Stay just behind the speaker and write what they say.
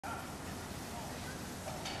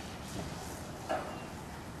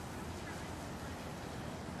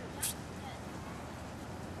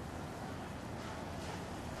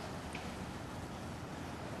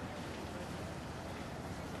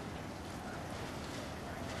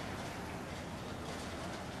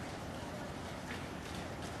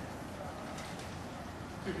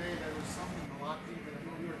day there was something a lot deeper than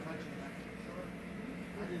what we were touching.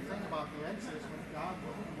 I didn't think about the Exodus when God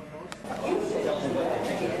when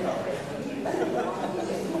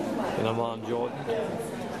And I'm on Jordan.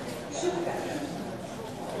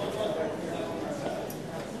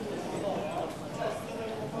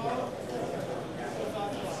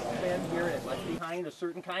 Here it left behind a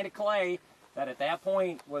certain kind of clay that at that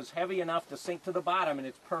point was heavy enough to sink to the bottom, and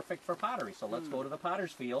it's perfect for pottery. So let's go to the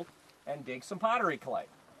potter's field and dig some pottery clay.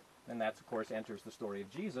 And that, of course, enters the story of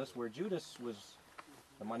Jesus, where Judas was,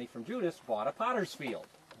 the money from Judas bought a potter's field.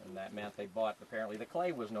 And that meant they bought, apparently the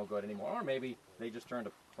clay was no good anymore, or maybe they just turned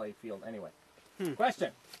a clay field anyway.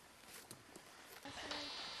 Question?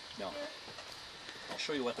 No. I'll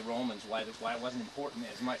show you what the Romans, why it wasn't important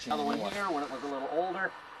as much anymore. Another one here when it was a little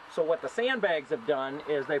older. So what the sandbags have done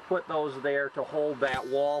is they put those there to hold that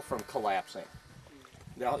wall from collapsing.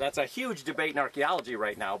 Now that's a huge debate in archaeology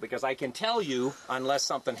right now, because I can tell you, unless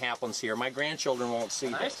something happens here, my grandchildren won't see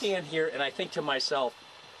this. I stand here and I think to myself,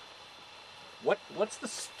 what's the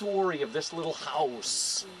story of this little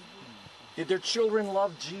house? Did their children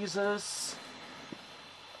love Jesus?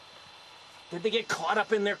 Did they get caught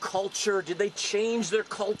up in their culture? Did they change their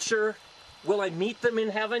culture? Will I meet them in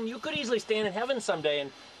heaven? You could easily stand in heaven someday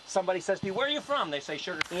and somebody says to you, where are you from? They say,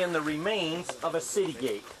 Sugar. In the remains of a city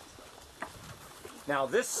gate. Now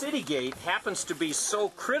this city gate happens to be so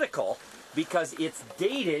critical because it's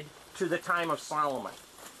dated to the time of Solomon.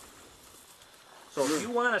 So if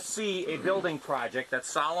you want to see a building project that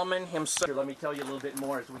Solomon himself... Here, let me tell you a little bit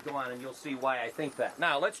more as we go on and you'll see why I think that.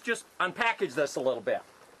 Now let's just unpackage this a little bit.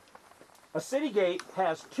 A city gate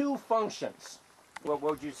has two functions. What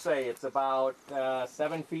would you say? It's about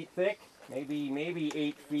 7 feet thick, maybe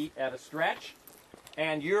 8 feet at a stretch.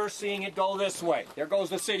 And you're seeing it go this way. There goes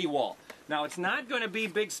the city wall. Now it's not going to be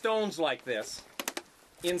big stones like this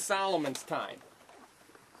in Solomon's time.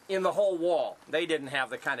 In the whole wall. They didn't have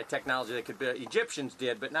the kind of technology that could be. Egyptians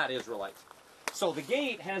did, but not Israelites. So the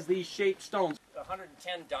gate has these shaped stones.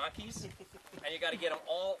 110 donkeys, and you got to get them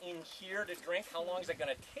all in here to drink. How long is it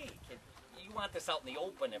going to take? You want this out in the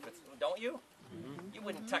open, if it's, don't you? Mm-hmm. You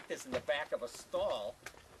wouldn't tuck this in the back of a stall.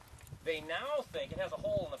 They now think, it has a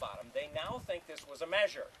hole in the bottom, they now think this was a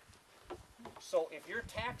measure. So if your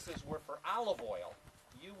taxes were for olive oil,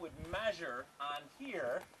 you would measure on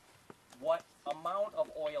here what amount of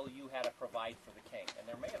oil you had to provide for the king. And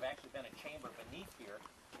there may have actually been a chamber beneath here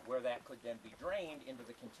where that could then be drained into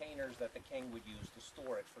the containers that the king would use to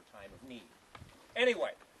store it for time of need.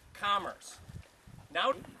 Anyway, commerce.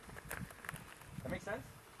 Now, that make sense?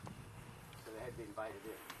 So they had to be invited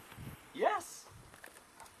in. Yes.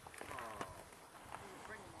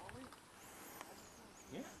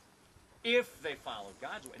 Yeah. If they followed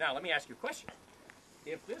God's way. Now, let me ask you a question.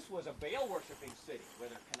 If this was a Baal-worshipping city,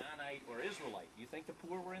 whether Canaanite or Israelite, do you think the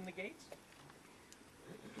poor were in the gates?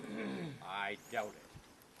 I doubt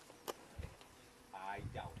it. I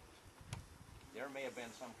doubt it. There may have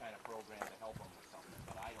been some kind of program to help them with something,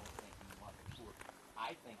 but I don't think you want the poor.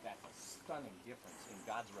 I think that's a stunning difference in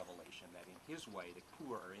God's revelation, that in His way, the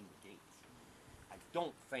poor are in the gates. I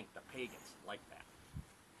don't think the pagans like that.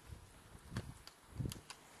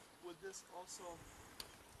 Would this also,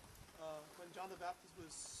 when John the Baptist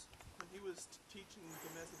when he was teaching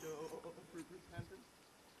the message of repentance,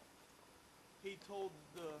 he told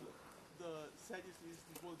the Sadducees,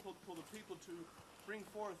 told the people to bring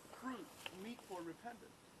forth fruit, meat for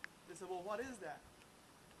repentance. They said, well, what is that?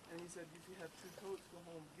 And he said, if you have 2 coats, go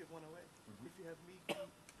home, give one away. Mm-hmm. If you have meat,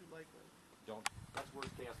 do likewise. Don't. That's worse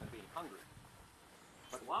chaos than being hungry.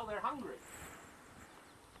 But while they're hungry,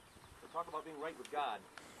 they talk about being right with God.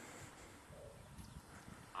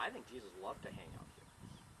 I think Jesus loved to hang out here.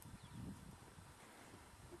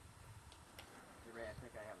 Hey Ray, I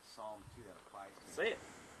think I have a psalm too that applies to Say it.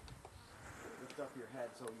 Lift up your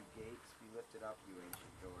heads, O you gates, be lifted up, you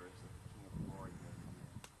ancient doors, that the King of glory may come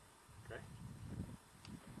in. Okay.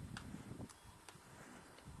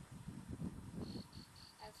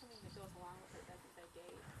 I have something that goes along with it, doesn't say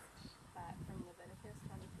gates, but from Leviticus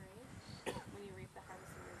 23, when you reap the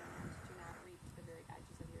harvest of your land, do not reap the very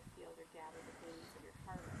edges of your field or gather the gleanings of your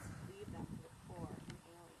harvest. Leave them for the poor and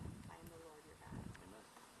alien. I am the Lord your God. Amen.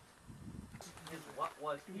 Is what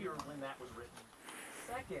was here when that was written.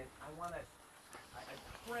 Second, I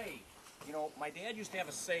pray. You know, my dad used to have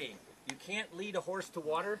a saying, you can't lead a horse to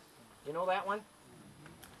water. You know that one?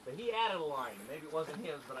 But he added a line, and maybe it wasn't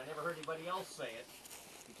his, but I never heard anybody else say it.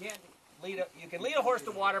 You can lead a horse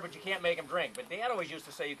to water, but you can't make him drink. But Dad always used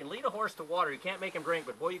to say, you can lead a horse to water, you can't make him drink,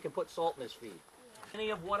 but boy, you can put salt in his feed. Any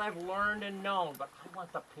of what I've learned and known, but I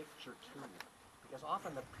want the picture too. Because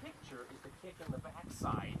often the picture is the kick in the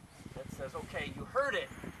backside that says, okay, you heard it,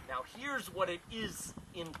 now here's what it is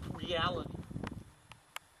in reality.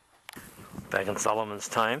 Back in Solomon's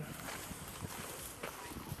time.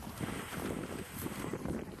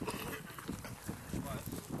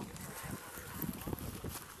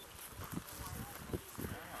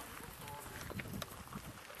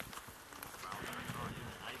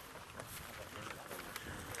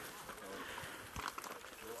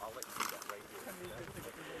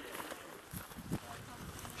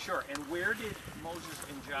 Sure, and where did Moses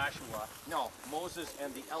and Joshua, no, Moses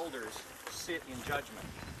and the elders sit in judgment?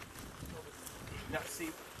 Now, see,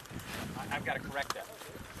 I've got to correct that.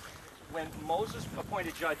 When Moses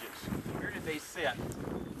appointed judges, where did they sit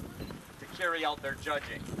to carry out their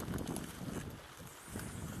judging?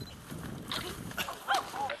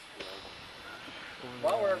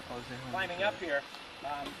 While we're climbing up here,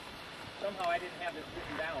 somehow I didn't have this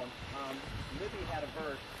written down. Libby had a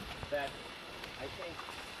verse that I think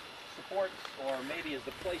supports, or maybe is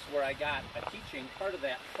the place where I got a teaching part of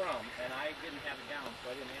that from, and I didn't have it down,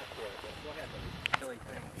 so I didn't ask for it. But go ahead, Libby. Really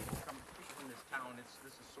thing. People from this town,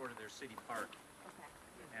 this is sort of their city park. Okay.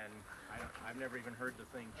 And I've never even heard the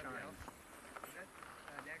thing chime. Is that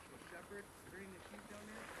an actual shepherd herding the sheep down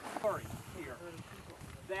there? Sorry, here.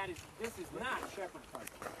 This is not shepherd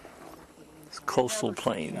country. It's coastal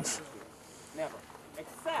plains. Never.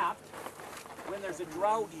 Except when there's a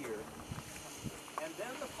drought year. And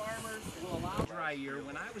then the farmers will allow dry year.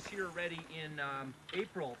 When I was here already in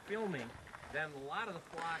April filming, then a lot of the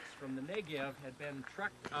flocks from the Negev had been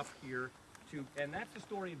trucked up here to, and that's the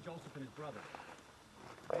story of Joseph and his brother.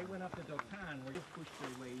 They went up to Dotan where they pushed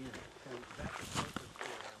their way in. So that's the Joseph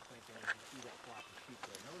story, I'm thinking, as you see that flock of sheep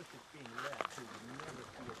there. Notice it's being led, so you never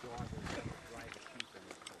see a dog will drive a sheep in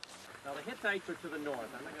this place. Now the Hittites are to the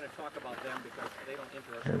north. I'm not going to talk about them because they don't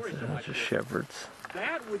enter our story so much. Just shepherds.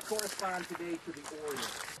 That would correspond today to the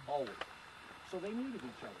Orient, always. So they needed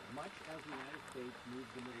each other, much as the United States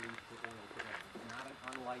moves the Middle East to oil today. It's not an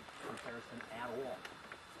unlike comparison at all.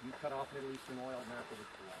 You cut off Middle Eastern oil, America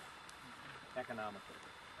would collapse economically.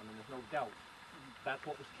 I mean, there's no doubt that's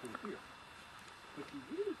what was true here. But you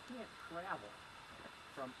really can't travel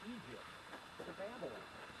from Egypt to Babylon.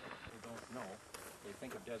 They don't know. They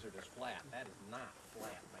think of desert as flat. That is not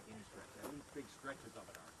flat by any stretch. At least big stretches of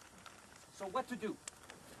it are. So what to do?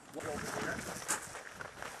 We'll go over here.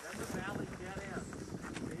 Then the valley dead ends.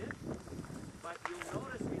 See it? But you'll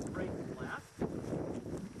notice he's breaking left,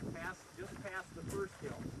 just past the first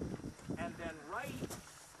hill. And then right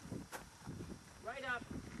up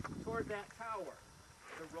toward that tower,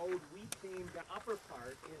 the road we came, the upper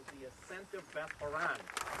part is the ascent of Beth Horon.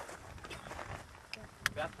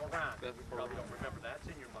 Beth Horon. You probably don't remember. That's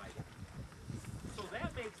in your mind. So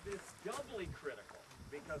that makes this doubly critical,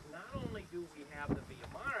 because not only do we have the Via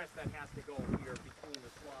Maris that has to go here between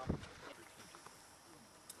the slough.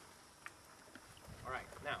 All right,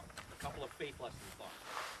 now, a couple of faith lesson thoughts.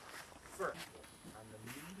 First, on the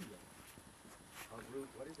median of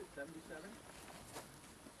Route, what is it, 77?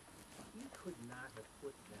 He could not have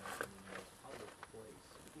put them in no other place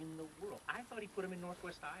in the world. I thought he put them in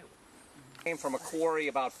northwest Iowa. Came from a quarry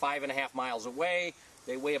about 5.5 miles away.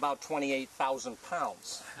 They weigh about 28,000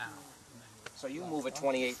 pounds. So you move a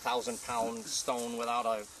 28,000 pound stone without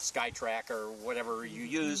a Skytrack or whatever you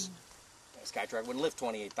use. A Skytrack wouldn't lift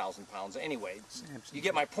 28,000 pounds anyway. You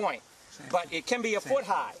get my point. But it can be a foot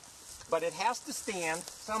high. But it has to stand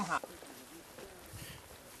somehow.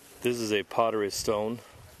 This is a pottery stone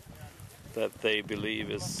that they believe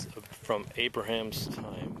is from Abraham's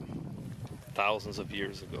time, thousands of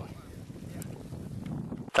years ago.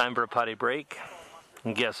 Time for a potty break.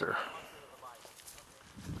 Guesser.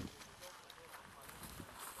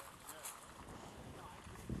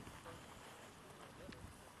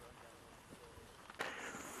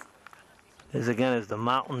 This again is the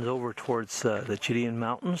mountains over towards the Judean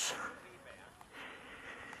mountains.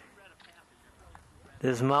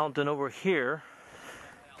 This mountain over here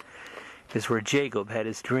is where Jacob had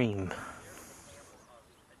his dream.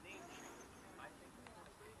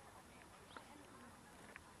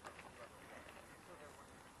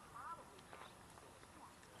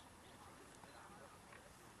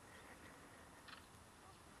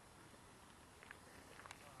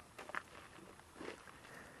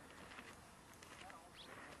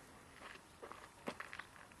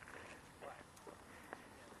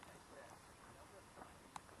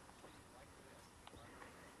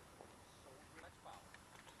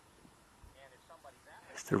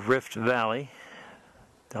 It's the Rift Valley.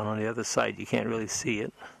 Down on the other side, you can't really see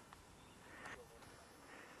it.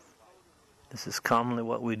 This is commonly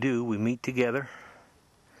what we do. We meet together,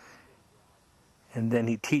 and then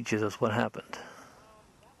he teaches us what happened.